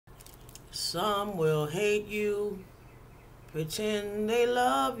Some will hate you, pretend they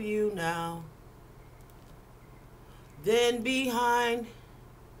love you now. Then behind,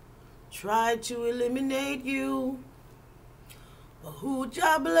 try to eliminate you. But who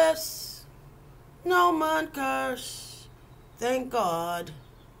Jah bless, no man curse. Thank God,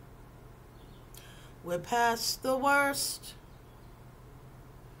 we're past the worst.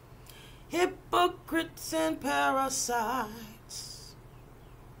 Hypocrites and parasites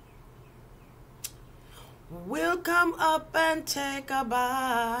will come up and take a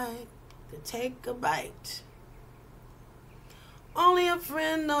bite. Take a bite. Only a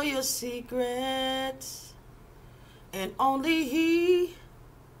friend know your secrets, and only he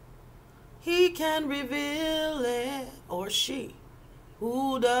can reveal it, or she.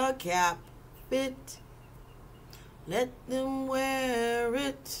 Who the cap fit, let them wear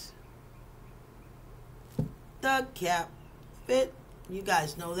it. The cap fit. You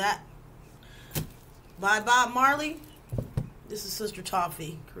guys know that. By Bob Marley. This is Sister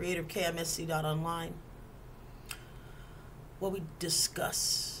Toffee, creator of KMSC.online. Where we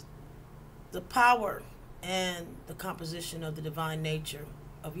discuss the power and the composition of the divine nature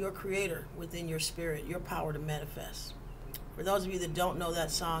of your creator within your spirit, your power to manifest. For those of you that don't know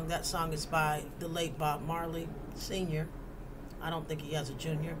that song is by the late Bob Marley Sr. I don't think he has a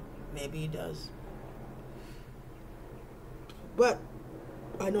junior. Maybe he does. But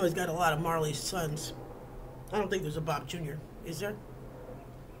I know he's got a lot of Marley's sons. I don't think there's a Bob Jr. Is there?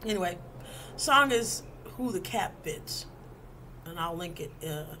 Anyway, song is Who the Cap Fits. And I'll link it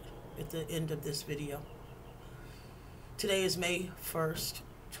at the end of this video. Today is May 1st,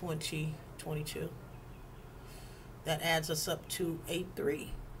 2022. That adds us up to 8/3.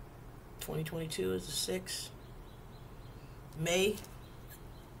 2022 is the 6th. May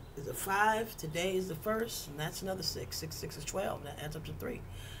is a 5. Today is the 1st, and that's another 6. 6, 6 is 12. That adds up to 3.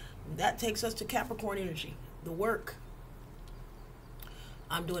 And that takes us to Capricorn energy, the work.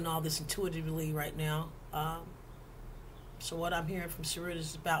 I'm doing all this intuitively right now. So what I'm hearing from Spirit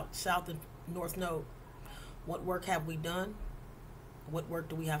is about South and North Node. What work have we done? What work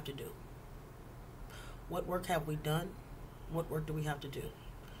do we have to do? What work have we done? What work do we have to do?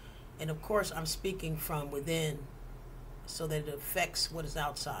 And of course, I'm speaking from within so that it affects what is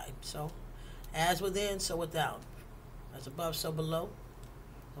outside. So, as within, so without. As above, so below.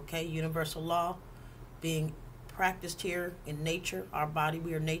 Okay, universal law being practiced here in nature. Our body,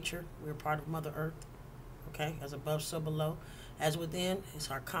 we are nature. We are part of Mother Earth. Okay, as above, so below. As within is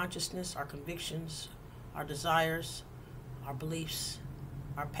our consciousness, our convictions, our desires, our beliefs,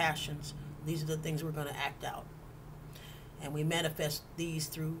 our passions. These are the things we're going to act out. And we manifest these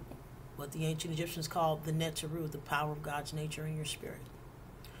through what the ancient Egyptians called the Netzeru, the power of God's nature in your spirit.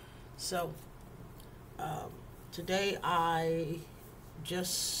 So, today I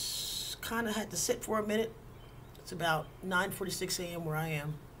just kind of had to sit for a minute. It's about 9:46 a.m. where I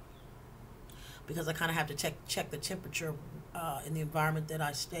am, because I kind of have to check the temperature in the environment that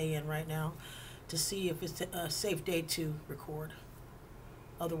I stay in right now to see if it's a safe day to record.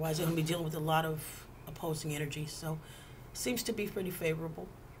 Otherwise, I'm going to be dealing with a lot of opposing energy. So, it seems to be pretty favorable.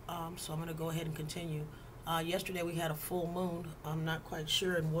 So I'm going to go ahead and continue. Yesterday we had a full moon. I'm not quite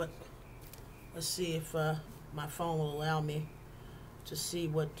sure in what. Let's see if my phone will allow me to see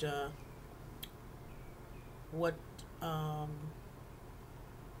what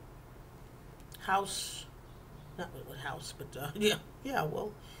house, not what house, but yeah,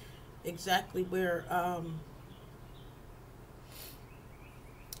 well, exactly where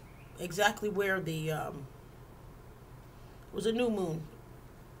the it was a new moon,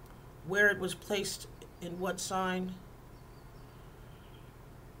 where it was placed in what sign,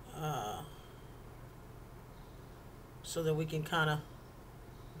 so that we can kind of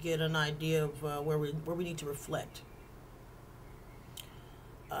get an idea of where we need to reflect.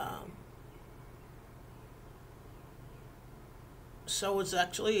 So it's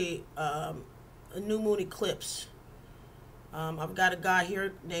actually a new moon eclipse. I've got a guy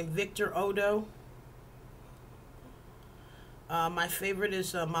here named Victor Odo. My favorite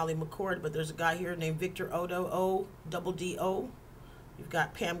is Molly McCord, but there's a guy here named Victor Odo, O-double-D-O. You've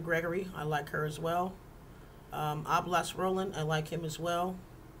got Pam Gregory. I like her as well. Oblas Roland. I like him as well.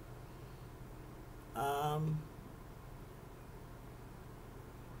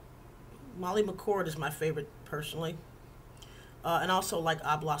 Molly McCord is my favorite personally. And also like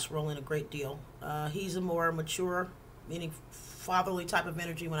Oblas Roland a great deal. He's a more mature, meaning fatherly type of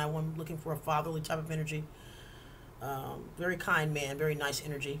energy when I'm looking for a fatherly type of energy. Very kind man, very nice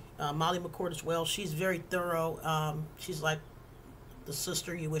energy. Molly McCord as well. She's very thorough. She's like the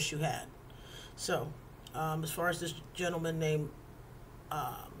sister you wish you had. So, as far as this gentleman named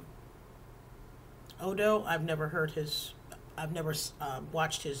Odo, I've never heard his, I've never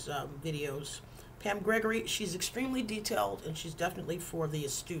watched his videos. Pam Gregory, she's extremely detailed, and she's definitely for the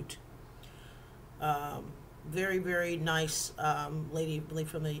astute. Very, very nice lady, I believe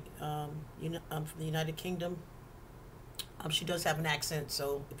from the United Kingdom. She does have an accent,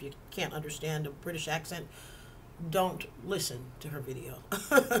 so if you can't understand a British accent, don't listen to her video.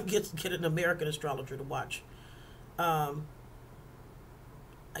 Get an American astrologer to watch.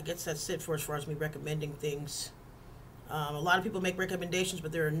 I guess that's it for as far as me recommending things. A lot of people make recommendations,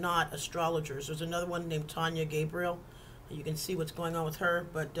 but they're not astrologers. There's another one named Tanya Gabriel. You can see what's going on with her,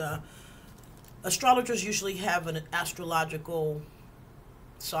 but astrologers usually have an astrological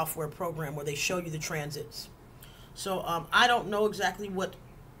software program where they show you the transits. So I don't know exactly what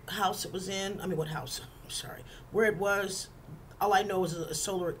house it was in. I mean, what house? Sorry, where it was. All I know is a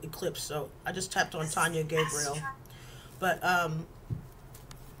solar eclipse. So I just tapped on Tanya Gabriel, but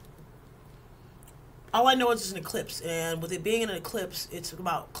all I know is it's an eclipse, and with it being an eclipse, it's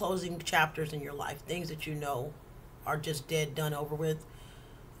about closing chapters in your life, things that you know are just dead, done, over with.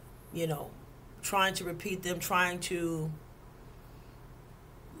 You know, trying to repeat them, trying to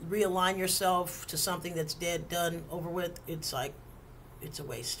realign yourself to something that's dead, done, over with. It's like, it's a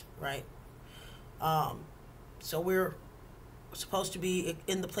waste, right? So we're supposed to be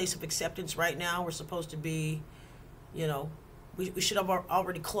in the place of acceptance right now. We're supposed to be, you know, we should have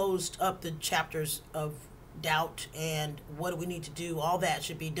already closed up the chapters of doubt and what do we need to do. All that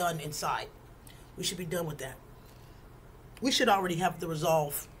should be done inside. We should be done with that. We should already have the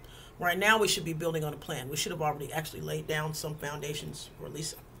resolve. Right now we should be building on a plan. We should have already actually laid down some foundations, or at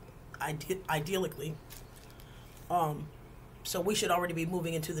least ideally. So we should already be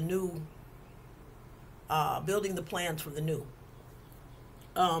moving into the new, building the plans for the new.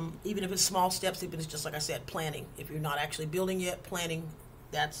 Even if it's small steps, even if it's just like I said, planning. If you're not actually building yet, planning,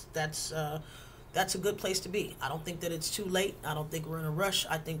 that's a good place to be. I don't think that it's too late. I don't think we're in a rush.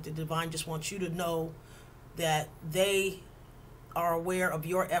 I think the divine just wants you to know that they are aware of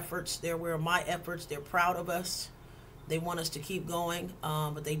your efforts. They're aware of my efforts. They're proud of us. They want us to keep going,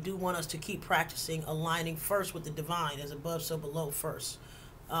 but they do want us to keep practicing aligning first with the divine, as above, so below first.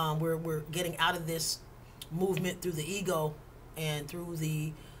 We're getting out of this movement through the ego and through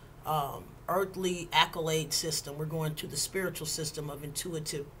the earthly accolade system. We're going to the spiritual system of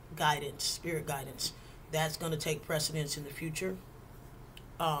intuitive guidance, spirit guidance. That's going to take precedence in the future.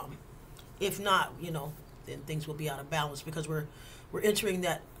 If not, you know, then things will be out of balance, because we're entering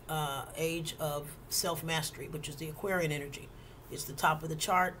that age of self-mastery, which is the Aquarian energy. It's the top of the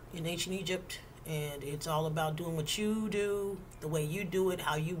chart in ancient Egypt, and it's all about doing what you do, the way you do it,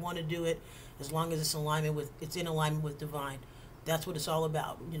 how you want to do it, as long as it's in alignment with divine. That's what it's all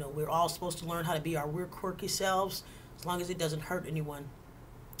about. You know, we're all supposed to learn how to be our weird, quirky selves, as long as it doesn't hurt anyone.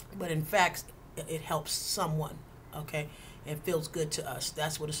 But in fact, it helps someone, okay? And feels good to us.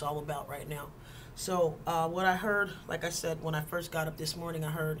 That's what it's all about right now. So what I heard, like I said, when I first got up this morning,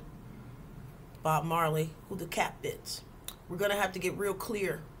 I heard Bob Marley, who the cat bits. We're going to have to get real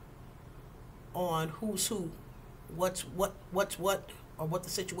clear on who's who, what's what, or what the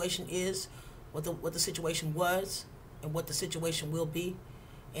situation is, what the situation was, and what the situation will be,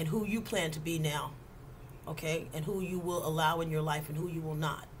 and who you plan to be now, okay? And who you will allow in your life and who you will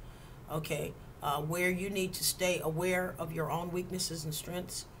not, okay? Where you need to stay aware of your own weaknesses and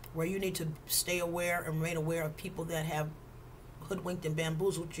strengths, where you need to stay aware and remain aware of people that have hoodwinked and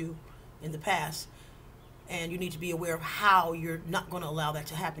bamboozled you in the past, and you need to be aware of how you're not going to allow that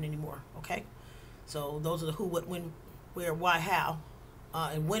to happen anymore, okay? So those are the who, what, when, where, why, how,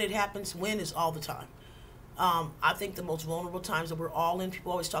 and when it happens. When is all the time. I think the most vulnerable times that we're all in,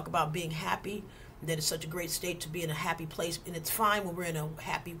 people always talk about being happy, that it's such a great state to be in a happy place, and it's fine when we're in a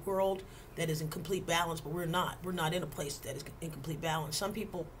happy world that is in complete balance, but we're not in a place that is in complete balance. Some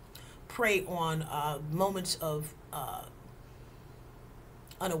people prey on moments of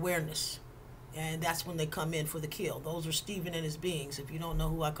unawareness, and that's when they come in for the kill. Those are Stephen and his beings. If you don't know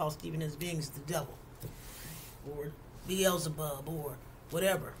who I call Stephen and his beings, the devil, or Beelzebub, or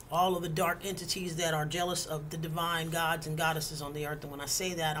whatever, all of the dark entities that are jealous of the divine gods and goddesses on the earth. And when I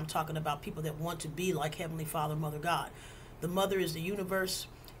say that, I'm talking about people that want to be like Heavenly Father, Mother God. The mother is the universe,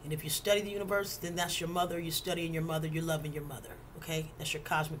 and if you study the universe, then that's your mother. You're studying your mother, you're loving your mother, okay? That's your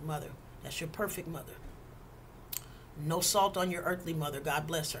cosmic mother. That's your perfect mother. No salt on your earthly mother. God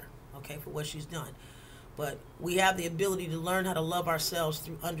bless her, okay, for what she's done. But we have the ability to learn how to love ourselves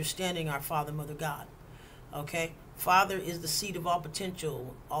through understanding our Father, Mother God, okay? Father is the seed of all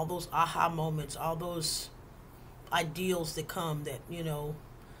potential, all those aha moments, all those ideals that come that, you know,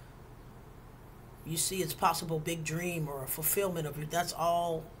 you see it's possible, big dream or a fulfillment of it. That's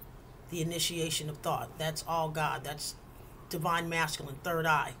all the initiation of thought. That's all God. That's divine masculine, third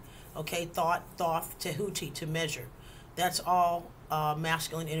eye. Okay, thought, doth, tehuti, to measure. That's all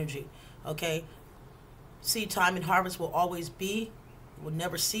masculine energy. Okay, seed time and harvest will always be, will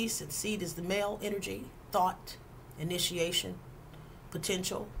never cease. And seed is the male energy, thought, initiation,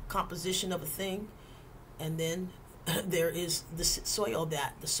 potential, composition of a thing. And then there is the soil of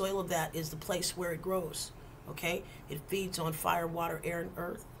that. The soil of that is the place where it grows. Okay, it feeds on fire, water, air, and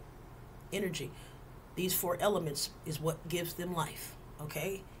earth energy. These four elements is what gives them life.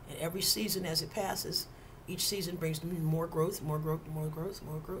 Okay, and every season as it passes, each season brings more growth, more growth, more growth,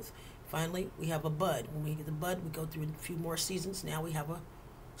 more growth. Finally, we have a bud. When we get the bud, we go through a few more seasons. Now we have a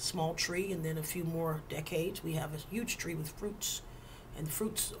small tree, and then a few more decades, we have a huge tree with fruits, and the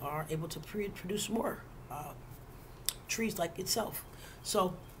fruits are able to produce more trees like itself.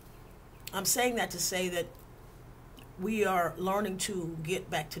 So I'm saying that to say that we are learning to get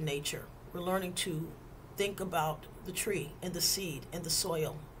back to nature. We're learning to think about the tree and the seed and the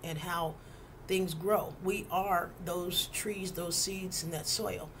soil and how things grow. We are those trees, those seeds, and that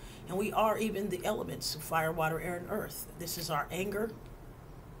soil. And we are even the elements of fire, water, air, and earth. This is our anger.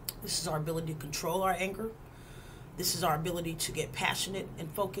 This is our ability to control our anger. This is our ability to get passionate and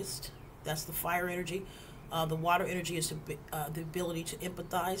focused. That's the fire energy. The water energy is the ability to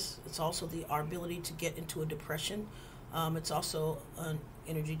empathize. It's also our ability to get into a depression. It's also an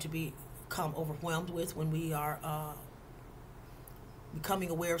energy to become overwhelmed with when we are becoming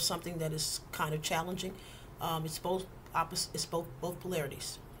aware of something that is kind of challenging. It's both opposite. It's both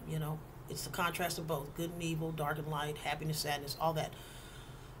polarities. You know, it's the contrast of both good and evil, dark and light, happiness, sadness, all that.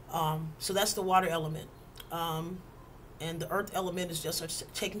 So that's the water element. And the earth element is just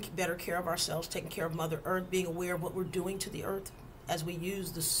taking better care of ourselves, taking care of Mother Earth, being aware of what we're doing to the earth as we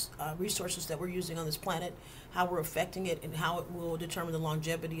use the resources that we're using on this planet, how we're affecting it, and how it will determine the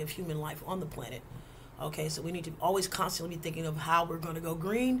longevity of human life on the planet. Okay, so we need to always constantly be thinking of how we're going to go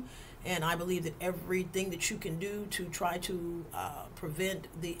green. And I believe that everything that you can do to try to prevent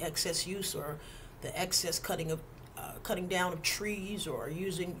the excess use or the excess cutting down of trees, or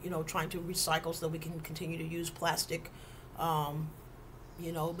using, trying to recycle so that we can continue to use plastic.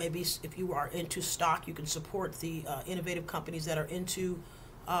 Maybe if you are into stock, you can support the innovative companies that are into,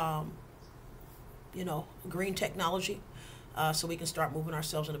 green technology, so we can start moving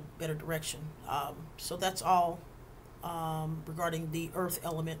ourselves in a better direction. So that's all regarding the earth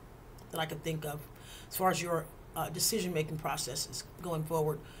element that I could think of as far as your decision-making processes going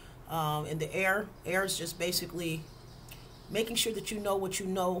forward. And the air is just basically making sure that you know what you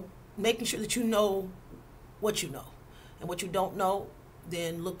know, making sure that you know what you know. And what you don't know,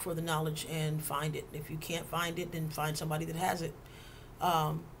 then look for the knowledge and find it. If you can't find it, then find somebody that has it.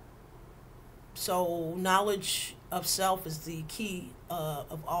 So knowledge of self is the key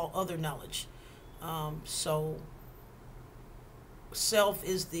of all other knowledge. So self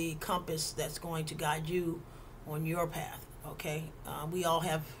is the compass that's going to guide you on your path. Okay, we all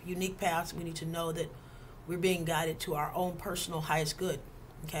have unique paths. We need to know that we're being guided to our own personal highest good.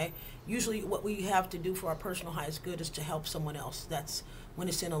 Okay, usually what we have to do for our personal highest good is to help someone else. That's when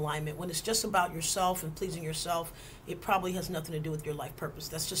it's in alignment. When it's just about yourself and pleasing yourself, it probably has nothing to do with your life purpose.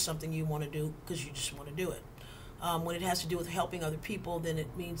 That's just something you want to do because you just want to do it. When it has to do with helping other people, then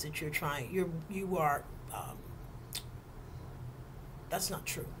it means that you are that's not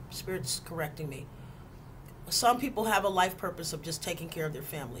true. Spirit's correcting me. Some people have a life purpose of just taking care of their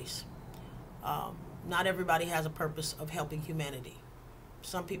families. Not everybody has a purpose of helping humanity.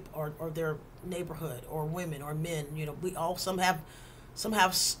 Some people, or their neighborhood, or women, or men. Some have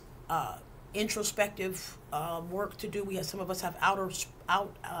introspective work to do. Some of us have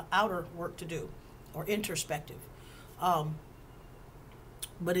outer work to do, or introspective.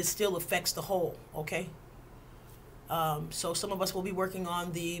 But it still affects the whole. Okay. So some of us will be working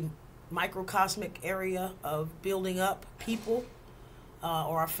on the microcosmic area of building up people,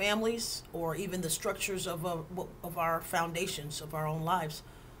 or our families, or even the structures of our foundations of our own lives.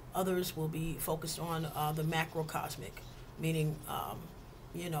 Others will be focused on the macrocosmic, meaning,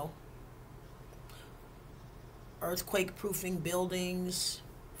 earthquake-proofing buildings,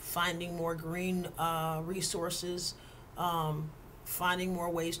 finding more green resources, finding more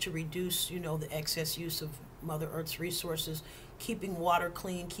ways to reduce, the excess use of Mother Earth's resources, keeping water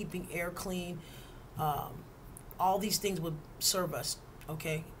clean, keeping air clean. All these things would serve us.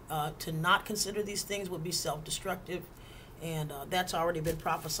 Okay, to not consider these things would be self-destructive, and that's already been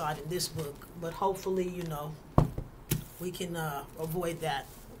prophesied in this book. But hopefully, we can avoid that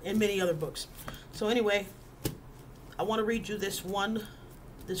in many other books. So anyway, I want to read you this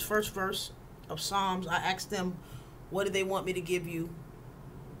first verse of Psalms. I asked them, what do they want me to give you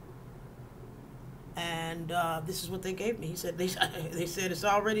And this is what they gave me. He said, they said it's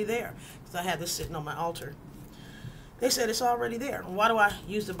already there. Because I had this sitting on my altar. They said it's already there. And why do I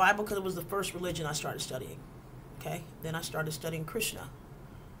use the Bible? Because it was the first religion I started studying. Okay? Then I started studying Krishna.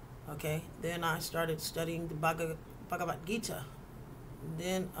 Okay? Then I started studying the Bhagavad Gita.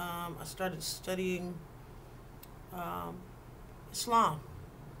 Then I started studying Islam.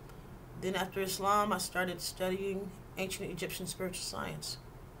 Then after Islam, I started studying ancient Egyptian spiritual science.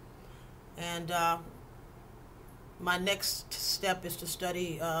 And my next step is to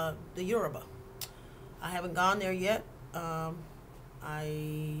study the Yoruba. I haven't gone there yet. I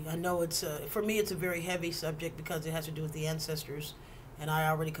know it's for me it's a very heavy subject because it has to do with the ancestors, and I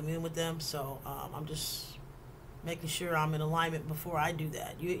already commune with them. So I'm just making sure I'm in alignment before I do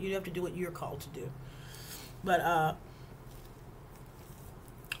that. You have to do what you're called to do. But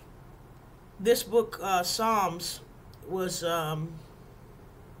this book, Psalms, was I'm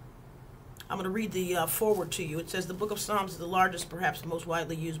going to read the foreword to you. It says, the book of Psalms is the largest, perhaps the most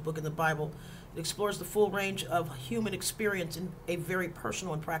widely used book in the Bible. It explores the full range of human experience in a very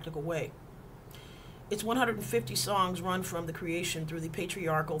personal and practical way. Its 150 songs run from the creation through the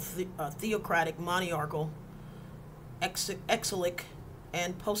patriarchal, theocratic, monarchical, exilic,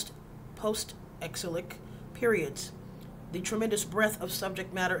 and post-exilic periods. The tremendous breadth of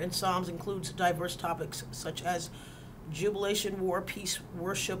subject matter in Psalms includes diverse topics such as jubilation, war, peace,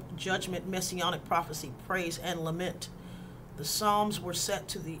 worship, judgment, messianic prophecy, praise, and lament. The Psalms were set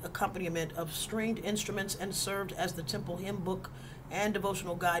to the accompaniment of stringed instruments and served as the temple hymn book and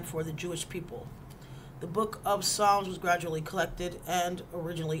devotional guide for the Jewish people. The book of Psalms was gradually collected and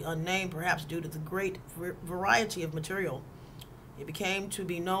originally unnamed, perhaps due to the great variety of material. It became to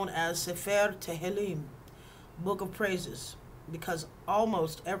be known as Sefer Tehillim, Book of Praises, because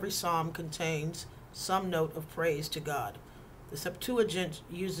almost every psalm contains some note of praise to God. The Septuagint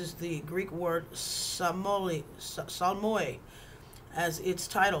uses the Greek word psalmoi as its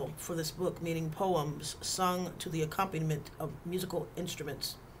title for this book, meaning poems sung to the accompaniment of musical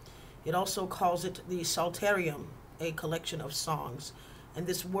instruments. It also calls it the Psalterium, a collection of songs, and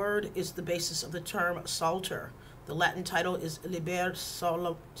this word is the basis of the term psalter. The Latin title is Liber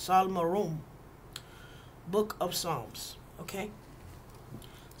Psalmorum, Book of Psalms. Okay?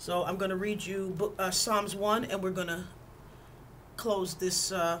 So I'm going to read you Psalms 1, and we're going to close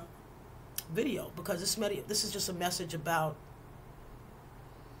this video, because this is just a message about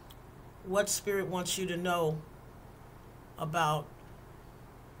what Spirit wants you to know about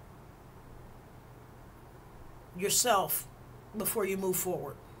yourself before you move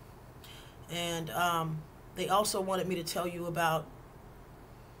forward. And they also wanted me to tell you about,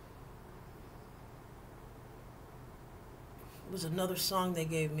 it was another song they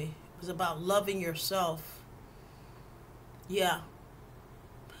gave me. It was about loving yourself. Yeah.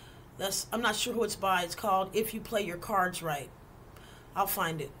 I'm not sure who it's by. It's called If You Play Your Cards Right. I'll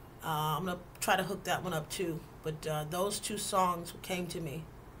find it. I'm going to try to hook that one up too. But those two songs came to me.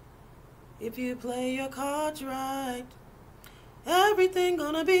 If you play your cards right, everything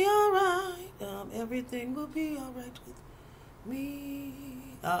gonna be alright. Everything will be alright with me.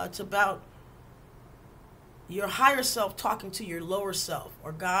 It's about your higher self talking to your lower self,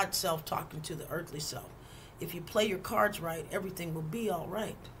 or God's self talking to the earthly self. If you play your cards right, everything will be all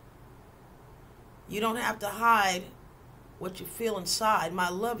right. You don't have to hide what you feel inside. My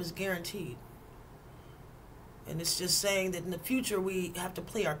love is guaranteed. And it's just saying that in the future we have to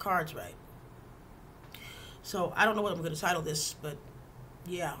play our cards right. So I don't know what I'm going to title this, but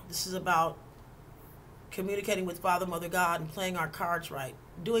yeah, this is about communicating with Father, Mother, God, and playing our cards right.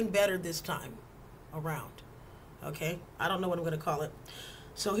 Doing better this time around. Okay? I don't know what I'm going to call it.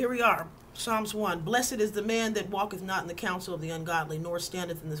 So here we are. Psalms 1. Blessed is the man that walketh not in the counsel of the ungodly, nor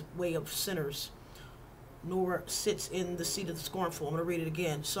standeth in the way of sinners, nor sits in the seat of the scornful. I'm going to read it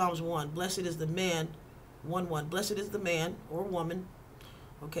again. Psalms 1. Blessed is the man, 1:1. Blessed is the man or woman,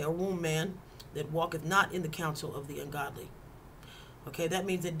 okay, or womb man, that walketh not in the counsel of the ungodly. Okay, that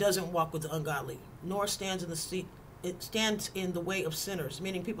means it doesn't walk with the ungodly, nor stands in the seat. It stands in the way of sinners,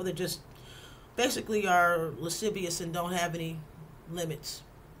 meaning people that just basically are lascivious and don't have any limits.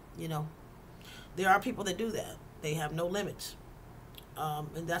 You know, there are people that do that. They have no limits.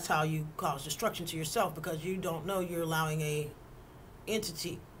 And that's how you cause destruction to yourself, because you don't know you're allowing a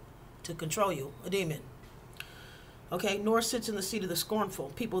entity to control you, a demon. Okay, nor sits in the seat of the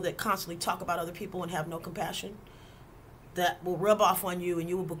scornful, people that constantly talk about other people and have no compassion. That will rub off on you, and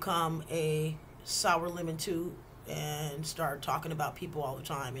you will become a sour lemon too, and start talking about people all the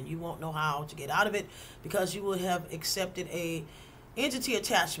time, and you won't know how to get out of it, because you will have accepted a entity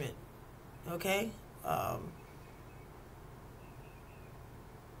attachment. Okay,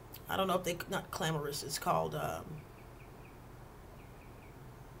 I don't know if they, not clamorous, it's called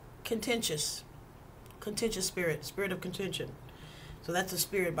contentious spirit of contention. So that's a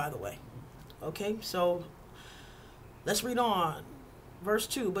spirit, by the way. Okay, so let's read on. Verse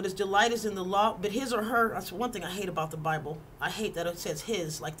 2, but his delight is in the law, but his or her, that's one thing I hate about the Bible. I hate that it says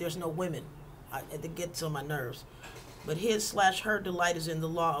his, like there's no women. It gets on my nerves. But his/her delight is in the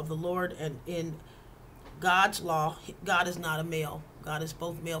law of the Lord, and in God's law. God is not a male. God is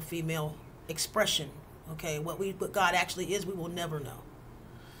both male, female expression. Okay, what God actually is, we will never know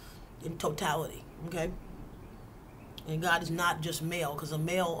in totality. Okay, and God is not just male, because a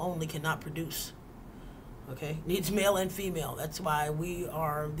male only cannot produce. Okay, needs male and female. That's why we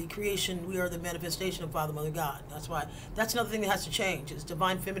are the creation. We are the manifestation of Father, Mother, God. That's why. That's another thing that has to change. Is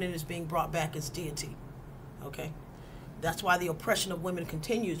divine feminine is being brought back as deity. Okay, that's why the oppression of women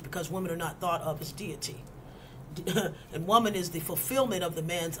continues, because women are not thought of as deity. And woman is the fulfillment of the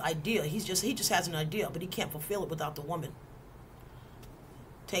man's idea. He just has an idea, but he can't fulfill it without the woman.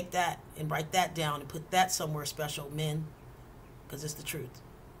 Take that and write that down and put that somewhere special, men, because it's the truth.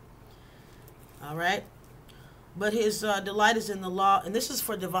 All right. But his delight is in the law, and this is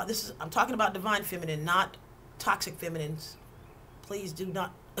for divine. I'm talking about divine feminine, not toxic feminines. Please do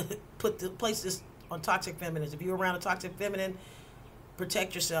not place this on toxic feminines. If you're around a toxic feminine,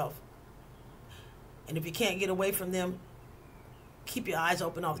 protect yourself. And if you can't get away from them, keep your eyes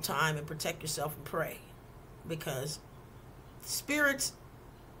open all the time and protect yourself and pray, because spirits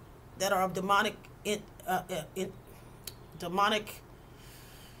that are of demonic that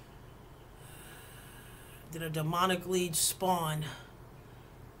are demonically spawned,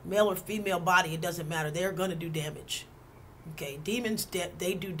 male or female body, it doesn't matter. They're going to do damage. Okay, demons,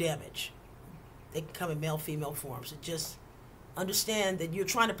 they do damage. They can come in male, female forms. It just understand that you're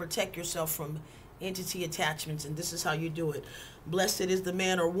trying to protect yourself from entity attachments, and this is how you do it. Blessed is the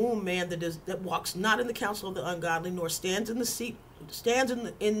man or womb man that walks not in the counsel of the ungodly, nor stands in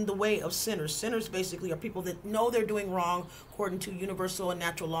the way of sinners. Sinners basically are people that know they're doing wrong according to universal and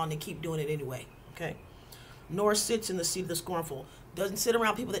natural law, and they keep doing it anyway. Okay. Nor sits in the seat of the scornful. Doesn't sit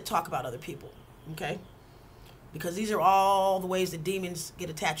around people that talk about other people. Okay? Because these are all the ways that demons get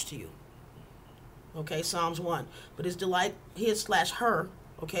attached to you. Okay, Psalms 1. But his delight, his/her,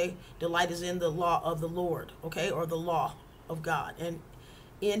 okay, delight is in the law of the Lord, okay, or the law of God. And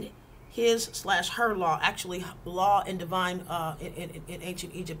in his/her law, actually, law in divine, in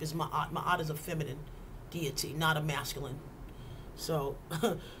ancient Egypt is Ma'at. Ma'at is a feminine deity, not a masculine. So,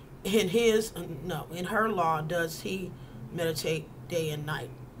 in her law does he meditate day and night,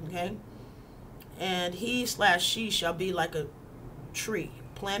 okay? And he/she shall be like a tree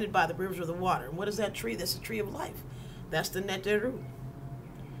planted by the rivers of the water. And what is that tree? That's the tree of life. That's the neteru.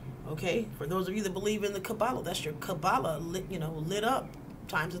 Okay, for those of you that believe in the Kabbalah, that's your Kabbalah lit up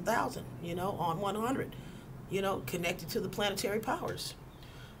times 1,000, on 100, connected to the planetary powers.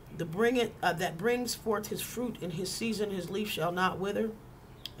 That brings forth his fruit in his season, his leaf shall not wither,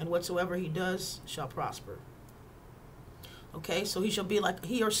 and whatsoever he does shall prosper. Okay, so he shall be like,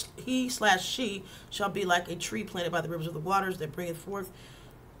 he/she shall be like a tree planted by the rivers of the waters that bringeth forth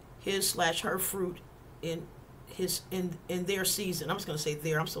his/her fruit in their season. I'm just going to say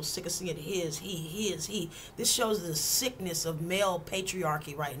there. I'm so sick of seeing he. This shows the sickness of male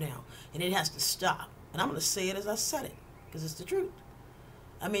patriarchy right now, and it has to stop. And I'm going to say it as I said it, because it's the truth.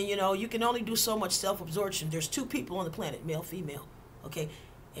 I mean, you can only do so much self-absorption. There's two people on the planet, male, female, okay?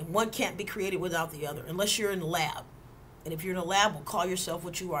 And one can't be created without the other, unless you're in the lab. And if you're in a lab, well, call yourself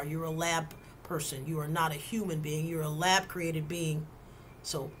what you are. You're a lab person. You are not a human being. You're a lab-created being.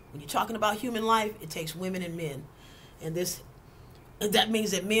 So when you're talking about human life, it takes women and men. And that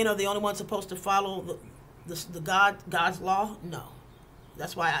means that men are the only ones supposed to follow God's law? No.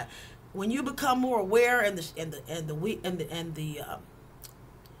 That's why when you become more aware and the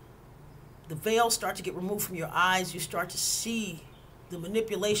veils start to get removed from your eyes, you start to see the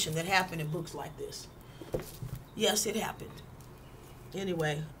manipulation that happened in books like this. Yes, it happened.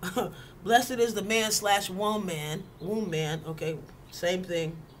 Anyway, blessed is the man/womb man, okay, same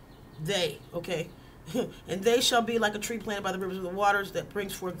thing, they, okay, and they shall be like a tree planted by the rivers of the waters that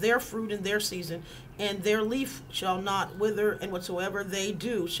brings forth their fruit in their season, and their leaf shall not wither, and whatsoever they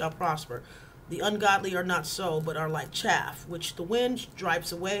do shall prosper. The ungodly are not so, but are like chaff, which the wind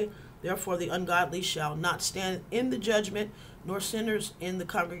drives away. Therefore the ungodly shall not stand in the judgment, nor sinners in the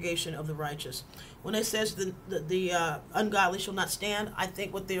congregation of the righteous. When it says the ungodly shall not stand, I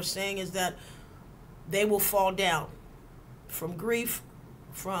think what they're saying is that they will fall down from grief,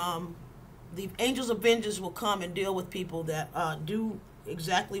 from the angels of vengeance will come and deal with people that do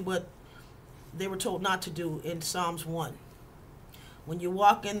exactly what they were told not to do in Psalms 1. When you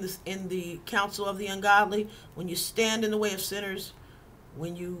walk in the counsel of the ungodly, when you stand in the way of sinners,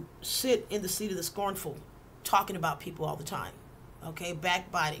 when you sit in the seat of the scornful, talking about people all the time, okay,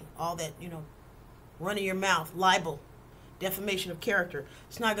 backbiting, all that, running your mouth, libel, defamation of character,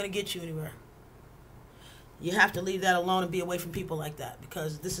 it's not going to get you anywhere. You have to leave that alone and be away from people like that,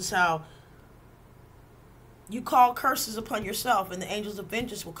 because this is how you call curses upon yourself, and the angels of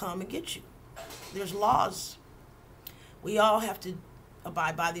vengeance will come and get you. There's laws. We all have to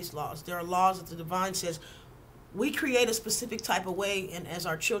abide by these laws. There are laws that the divine says, we create a specific type of way, and as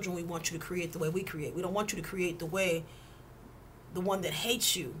our children, we want you to create the way we create. We don't want you to create the way the one that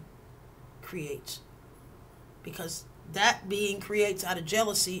hates you creates, because that being creates out of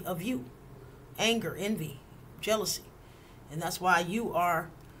jealousy of you, anger, envy, jealousy. And that's why you are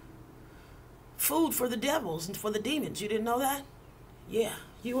food for the devils and for the demons. You didn't know that? Yeah,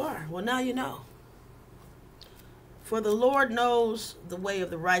 you are. Well, now you know. For the Lord knows the way of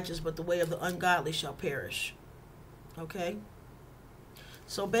the righteous, but the way of the ungodly shall perish. Okay?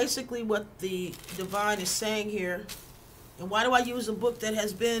 So basically what the divine is saying here, and why do I use a book that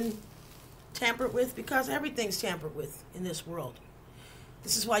has been tampered with? Because everything's tampered with in this world.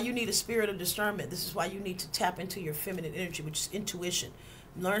 This is why you need a spirit of discernment. This is why you need to tap into your feminine energy, which is intuition.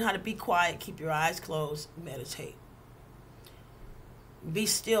 Learn how to be quiet, keep your eyes closed, meditate. Be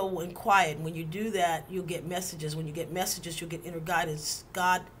still and quiet. When you do that, you'll get messages. When you get messages, you'll get inner guidance.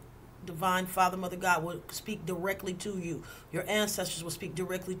 God, divine Father, Mother God will speak directly to you. Your ancestors will speak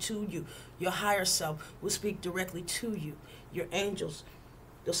directly to you. Your higher self will speak directly to you. Your angels,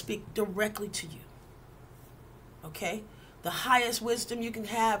 they'll speak directly to you. Okay? The highest wisdom you can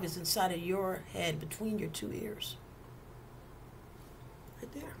have is inside of your head, between your two ears.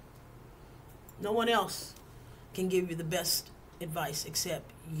 Right there. No one else can give you the best advice except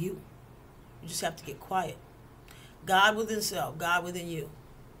you. You just have to get quiet. God within self, God within you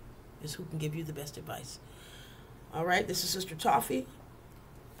is who can give you the best advice. All right, this is Sister Toffee.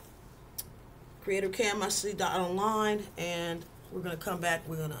 Creator Cam, I see online, and we're going to come back.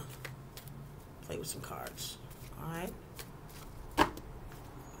 We're going to play with some cards. All right.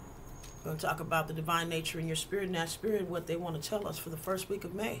 We're going to talk about the divine nature in your spirit and that spirit, what they want to tell us for the first week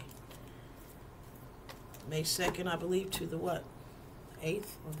of May. May 2nd, I believe, to the what? 8th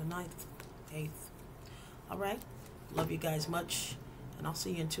or the 9th? 8th. All right. Love you guys much. And I'll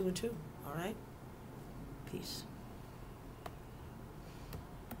see you in 2 and 2. All right. Peace.